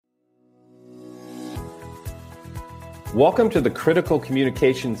Welcome to the Critical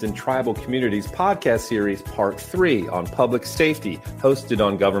Communications in Tribal Communities podcast series, part 3 on public safety, hosted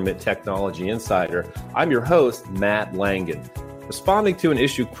on Government Technology Insider. I'm your host, Matt Langen. Responding to an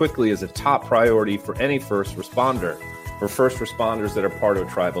issue quickly is a top priority for any first responder. For first responders that are part of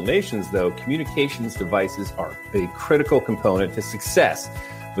tribal nations, though, communications devices are a critical component to success.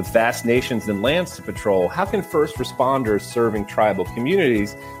 With vast nations and lands to patrol, how can first responders serving tribal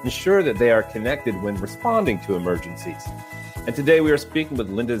communities ensure that they are connected when responding to emergencies? And today we are speaking with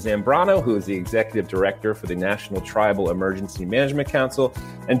Linda Zambrano, who is the Executive Director for the National Tribal Emergency Management Council,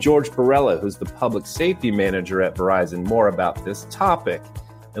 and George Barela, who's the Public Safety Manager at Verizon, more about this topic.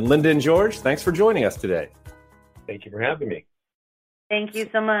 And Linda and George, thanks for joining us today. Thank you for having me. Thank you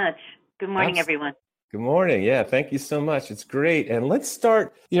so much. Good morning, everyone. Good morning. Yeah, thank you so much. It's great. And let's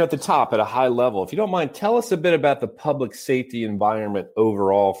start, at the top at a high level. If you don't mind, tell us a bit about the public safety environment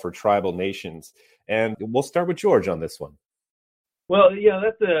overall for tribal nations. And we'll start with George on this one. Well,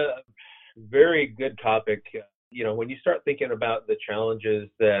 that's a very good topic. When you start thinking about the challenges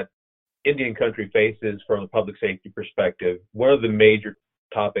that Indian country faces from a public safety perspective, one of the major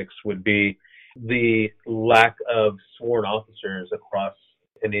topics would be the lack of sworn officers across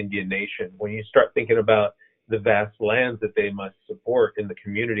an Indian nation. When you start thinking about the vast lands that they must support in the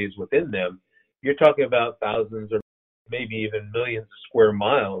communities within them, you're talking about thousands or maybe even millions of square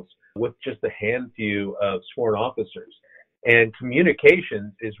miles with just a handful of sworn officers. And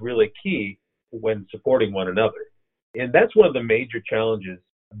communications is really key when supporting one another. And that's one of the major challenges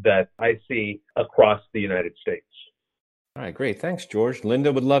that I see across the United States. All right, great. Thanks, George.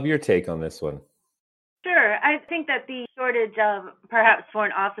 Linda, would love your take on this one. Sure. I think that the shortage of perhaps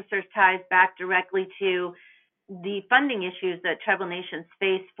sworn officers ties back directly to the funding issues that tribal nations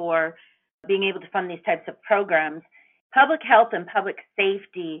face for being able to fund these types of programs. Public health and public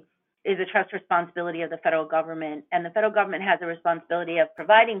safety is a trust responsibility of the federal government, and the federal government has a responsibility of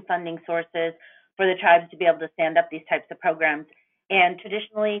providing funding sources for the tribes to be able to stand up these types of programs. And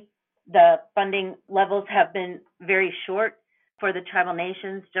traditionally, the funding levels have been very short for the tribal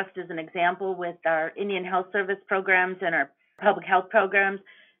nations. Just as an example, with our Indian Health Service programs and our public health programs,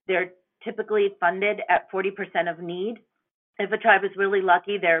 they're typically funded at 40% of need. If a tribe is really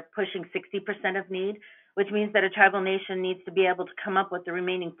lucky, they're pushing 60% of need, which means that a tribal nation needs to be able to come up with the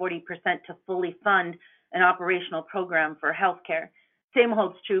remaining 40% to fully fund an operational program for healthcare. Same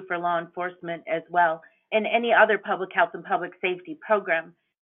holds true for law enforcement as well, and any other public health and public safety program.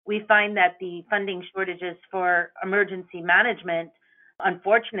 We find that the funding shortages for emergency management,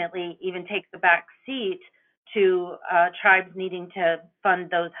 unfortunately, even takes a back seat to tribes needing to fund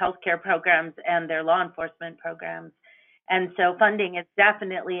those healthcare programs and their law enforcement programs. And so funding is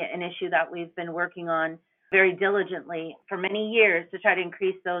definitely an issue that we've been working on very diligently for many years to try to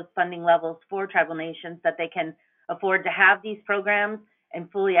increase those funding levels for tribal nations that they can afford to have these programs and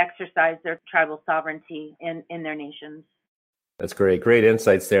fully exercise their tribal sovereignty in their nations. That's great. Great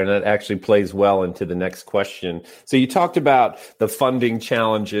insights there. And that actually plays well into the next question. So you talked about the funding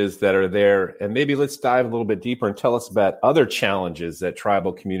challenges that are there, and maybe let's dive a little bit deeper and tell us about other challenges that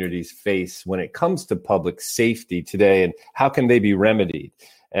tribal communities face when it comes to public safety today, and how can they be remedied?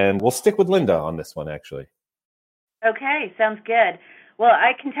 And we'll stick with Linda on this one, actually. Okay, sounds good. Well,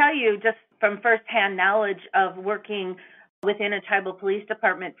 I can tell you just from firsthand knowledge of working within a tribal police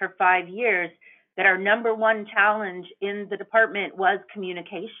department for 5 years, that our number one challenge in the department was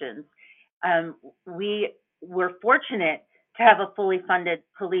communications. We were fortunate to have a fully funded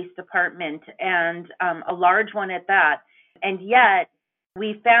police department, and a large one at that. And yet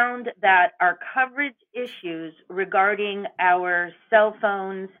we found that our coverage issues regarding our cell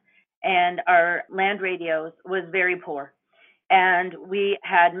phones and our land radios was very poor. And we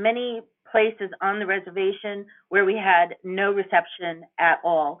had many places on the reservation where we had no reception at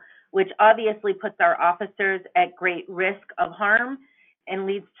all, which obviously puts our officers at great risk of harm and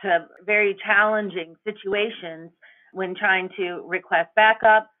leads to very challenging situations when trying to request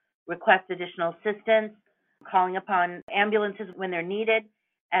backup, request additional assistance, calling upon ambulances when they're needed.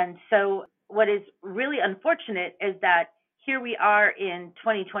 And so what is really unfortunate is that here we are in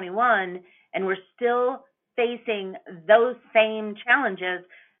 2021, and we're still facing those same challenges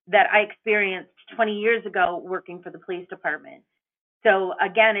that I experienced 20 years ago working for the police department. So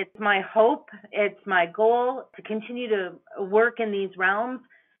again, it's my hope, it's my goal to continue to work in these realms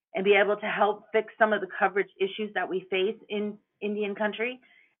and be able to help fix some of the coverage issues that we face in Indian country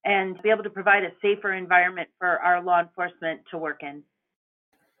and be able to provide a safer environment for our law enforcement to work in.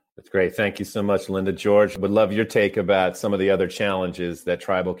 That's great. Thank you so much, Linda. George, would love your take about some of the other challenges that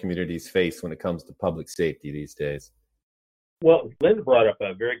tribal communities face when it comes to public safety these days. Well, Linda brought up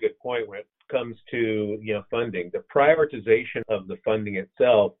a very good point when it comes to, funding. The prioritization of the funding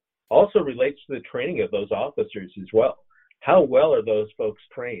itself also relates to the training of those officers as well. How well are those folks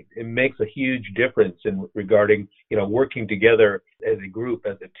trained? It makes a huge difference in regarding, working together as a group,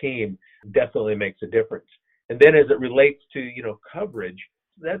 as a team, definitely makes a difference. And then as it relates to, coverage,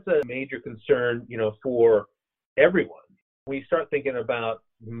 that's a major concern, for everyone. When you start thinking about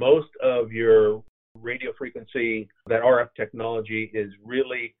most of your radio frequency, that RF technology is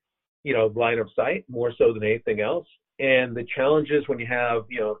really, line of sight more so than anything else. And the challenges when you have,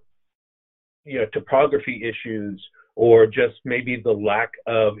 topography issues or just maybe the lack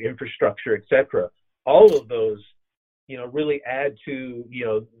of infrastructure, et cetera, all of those, really add to,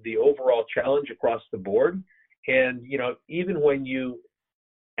 the overall challenge across the board. And, even when you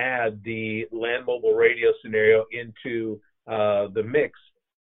add the land mobile radio scenario into the mix,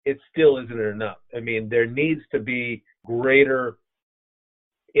 it still isn't enough. I mean, there needs to be greater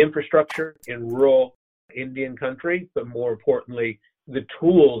infrastructure in rural Indian country, but more importantly, the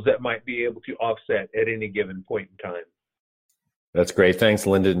tools that might be able to offset at any given point in time. That's great. Thanks,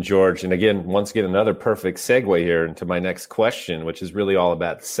 Linda and George. And again, once again, another perfect segue here into my next question, which is really all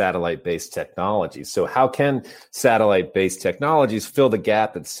about satellite-based technologies. So how can satellite-based technologies fill the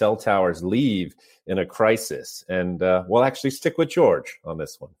gap that cell towers leave in a crisis? And we'll actually stick with George on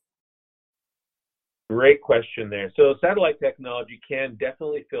this one. Great question there. So satellite technology can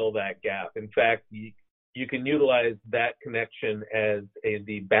definitely fill that gap. In fact, you can utilize that connection as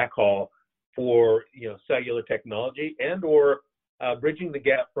the backhaul for cellular technology and or bridging the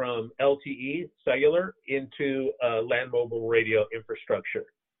gap from LTE cellular into land mobile radio infrastructure.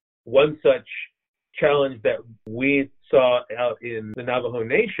 One such challenge that we saw out in the Navajo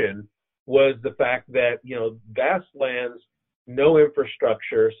Nation was the fact that, vast lands, no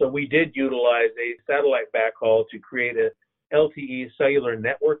infrastructure. So we did utilize a satellite backhaul to create a LTE cellular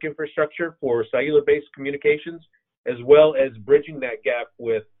network infrastructure for cellular-based communications, as well as bridging that gap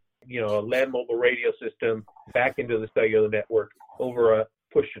with, a land mobile radio system back into the cellular network over a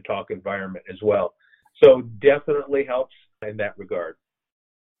push-to-talk environment as well. So definitely helps in that regard.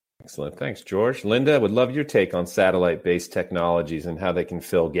 Excellent. Thanks, George. Linda, would love your take on satellite-based technologies and how they can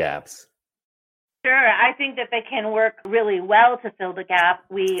fill gaps. Sure. I think that they can work really well to fill the gap.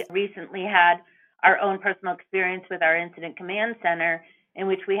 We recently had our own personal experience with our incident command center in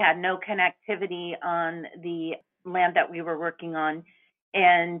which we had no connectivity on the land that we were working on.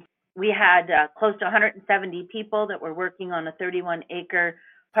 And we had close to 170 people that were working on a 31-acre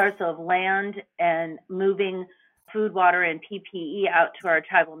parcel of land and moving food, water, and PPE out to our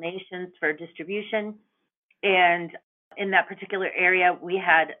tribal nations for distribution. And in that particular area, we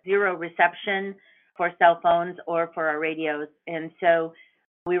had zero reception for cell phones or for our radios. And so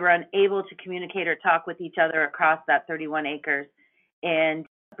we were unable to communicate or talk with each other across that 31 acres. And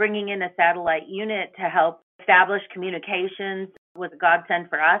bringing in a satellite unit to help establish communications was a godsend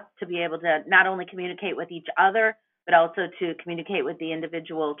for us to be able to not only communicate with each other, but also to communicate with the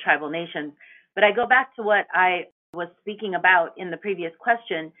individual tribal nations. But I go back to what I was speaking about in the previous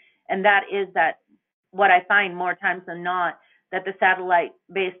question, and that is that what I find more times than not, that the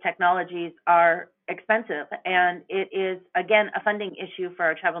satellite-based technologies are expensive. And it is, again, a funding issue for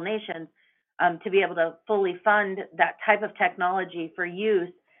our tribal nations to be able to fully fund that type of technology for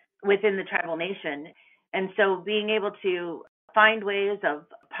use within the tribal nation. And so being able to find ways of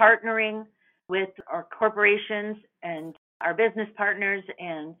partnering with our corporations and our business partners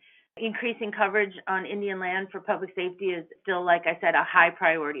and increasing coverage on Indian land for public safety is still, like I said, a high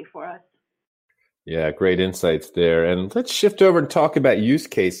priority for us. Yeah, great insights there. And let's shift over and talk about use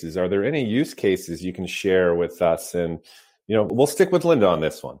cases. Are there any use cases you can share with us? And, we'll stick with Linda on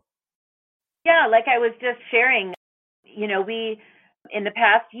this one. Yeah, like I was just sharing, we, in the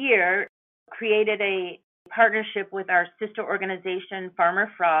past year, created a partnership with our sister organization,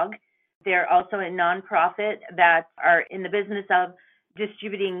 Farmer Frog. They're also a nonprofit that are in the business of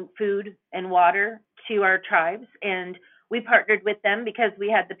distributing food and water to our tribes. And we partnered with them because we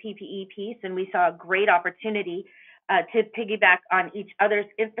had the PPE piece and we saw a great opportunity to piggyback on each other's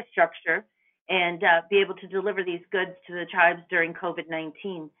infrastructure and be able to deliver these goods to the tribes during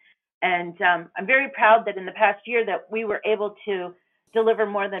COVID-19. And I'm very proud that in the past year that we were able to deliver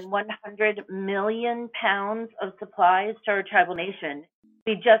more than 100 million pounds of supplies to our tribal nation.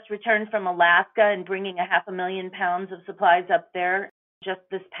 We just returned from Alaska and bringing 500,000 pounds of supplies up there just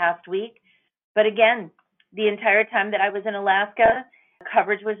this past week. But again, the entire time that I was in Alaska,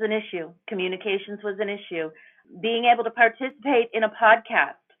 coverage was an issue. Communications was an issue. Being able to participate in a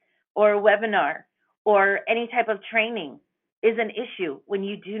podcast or a webinar or any type of training is an issue when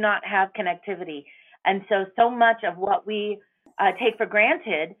you do not have connectivity. And so much of what we take for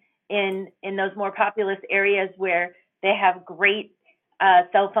granted in those more populous areas where they have great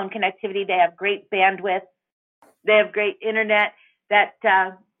cell phone connectivity, they have great bandwidth, they have great internet, that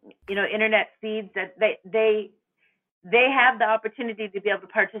internet speeds, that they have the opportunity to be able to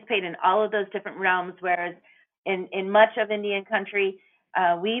participate in all of those different realms, whereas in much of Indian country,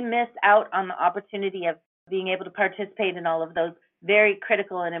 we miss out on the opportunity of being able to participate in all of those very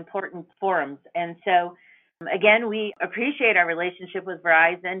critical and important forums. And so, again, we appreciate our relationship with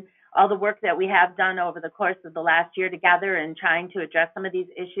Verizon, all the work that we have done over the course of the last year together and trying to address some of these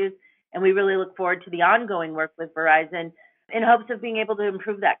issues. And we really look forward to the ongoing work with Verizon in hopes of being able to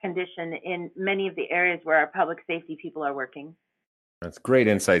improve that condition in many of the areas where our public safety people are working. That's great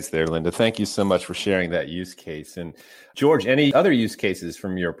insights there, Linda. Thank you so much for sharing that use case. And George, any other use cases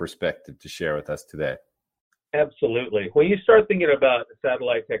from your perspective to share with us today? Absolutely. When you start thinking about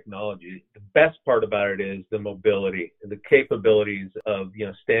satellite technology, the best part about it is the mobility, the capabilities of,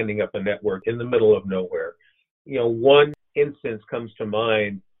 standing up a network in the middle of nowhere. One instance comes to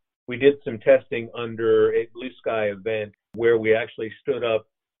mind. We did some testing under a Blue Sky event where we actually stood up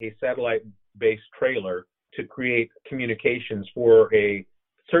a satellite-based trailer to create communications for a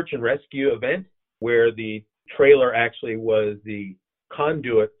search and rescue event where the trailer actually was the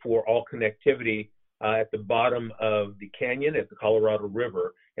conduit for all connectivity at the bottom of the canyon at the Colorado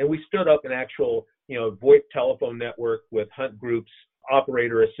River. And we stood up an actual, VoIP telephone network with hunt groups,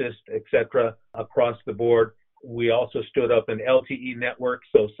 operator assist, et cetera, across the board. We also stood up an LTE network,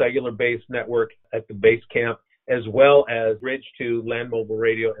 so cellular-based network at the base camp, as well as bridge to land mobile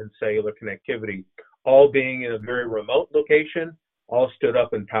radio and cellular connectivity, all being in a very remote location, all stood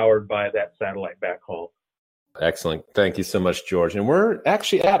up and powered by that satellite backhaul. Excellent. Thank you so much, George. And we're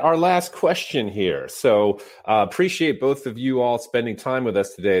actually at our last question here. So appreciate both of you all spending time with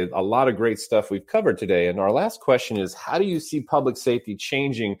us today. A lot of great stuff we've covered today. And our last question is, how do you see public safety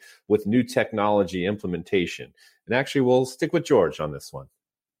changing with new technology implementation? And actually, we'll stick with George on this one.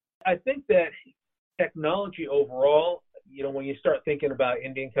 I think that technology overall, when you start thinking about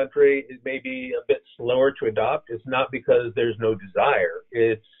Indian country, it may be a bit slower to adopt. It's not because there's no desire.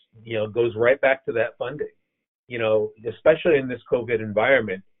 It's, goes right back to that funding. Especially in this COVID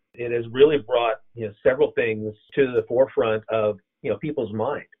environment, it has really brought, several things to the forefront of, people's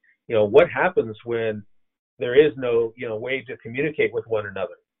mind. What happens when there is no, way to communicate with one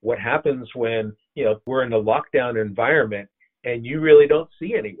another? What happens when, we're in a lockdown environment and you really don't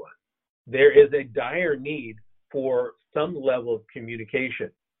see anyone? There is a dire need for some level of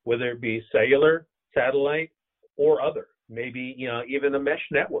communication, whether it be cellular, satellite, or other, maybe, even a mesh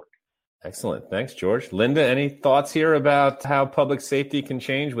network. Excellent. Thanks, George. Linda, any thoughts here about how public safety can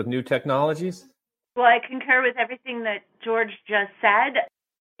change with new technologies? Well, I concur with everything that George just said.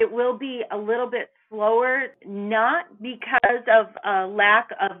 It will be a little bit slower, not because of a lack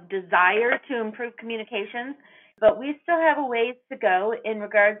of desire to improve communications, but we still have a ways to go in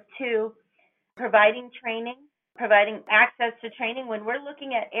regards to providing training, providing access to training. When we're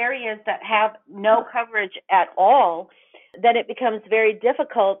looking at areas that have no coverage at all, then it becomes very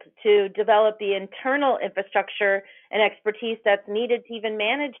difficult to develop the internal infrastructure and expertise that's needed to even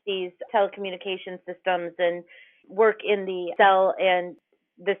manage these telecommunication systems and work in the cell and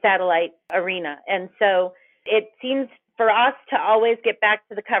the satellite arena. And so it seems for us to always get back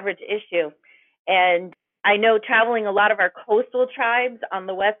to the coverage issue. And I know traveling a lot of our coastal tribes on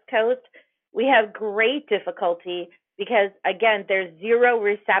the West Coast, we have great difficulty because, again, there's zero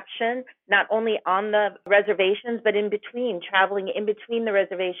reception, not only on the reservations, but in between, traveling in between the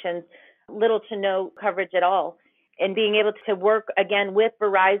reservations, little to no coverage at all. And being able to work, again, with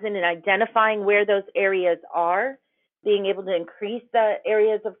Verizon and identifying where those areas are, being able to increase the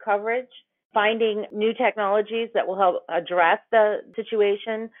areas of coverage, finding new technologies that will help address the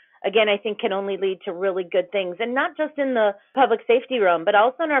situation, again, I think can only lead to really good things. And not just in the public safety realm, but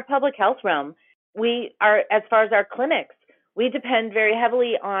also in our public health realm. We are, as far as our clinics, we depend very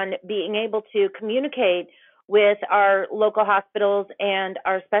heavily on being able to communicate with our local hospitals and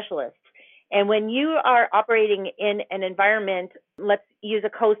our specialists. And when you are operating in an environment, let's use a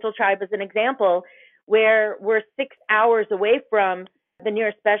coastal tribe as an example, where we're 6 hours away from the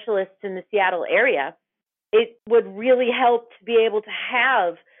nearest specialists in the Seattle area, it would really help to be able to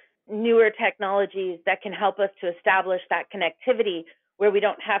have newer technologies that can help us to establish that connectivity where we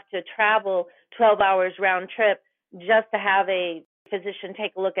don't have to travel 12 hours round trip just to have a physician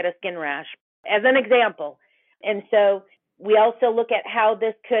take a look at a skin rash, as an example. And so we also look at how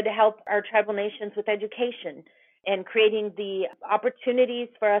this could help our tribal nations with education and creating the opportunities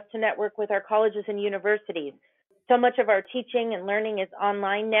for us to network with our colleges and universities. So much of our teaching and learning is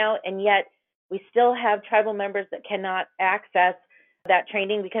online now, and yet We still have tribal members that cannot access that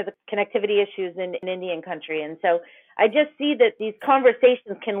training because of connectivity issues in Indian country. And so I just see that these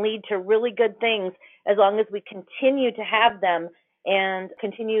conversations can lead to really good things as long as we continue to have them and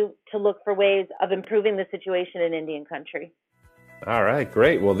continue to look for ways of improving the situation in Indian country. All right,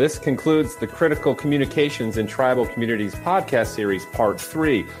 great. Well, this concludes the Critical Communications in Tribal Communities podcast series, Part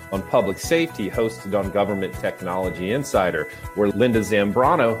 3 on public safety, hosted on Government Technology Insider, where Linda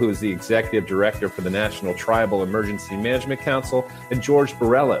Zambrano, who is the Executive Director for the National Tribal Emergency Management Council, and George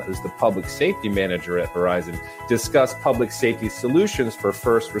Barella, who's the Public Safety Manager at Verizon, discuss public safety solutions for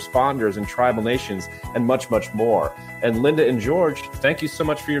first responders in tribal nations and much, much more. And Linda and George, thank you so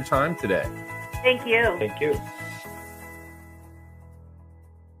much for your time today. Thank you. Thank you.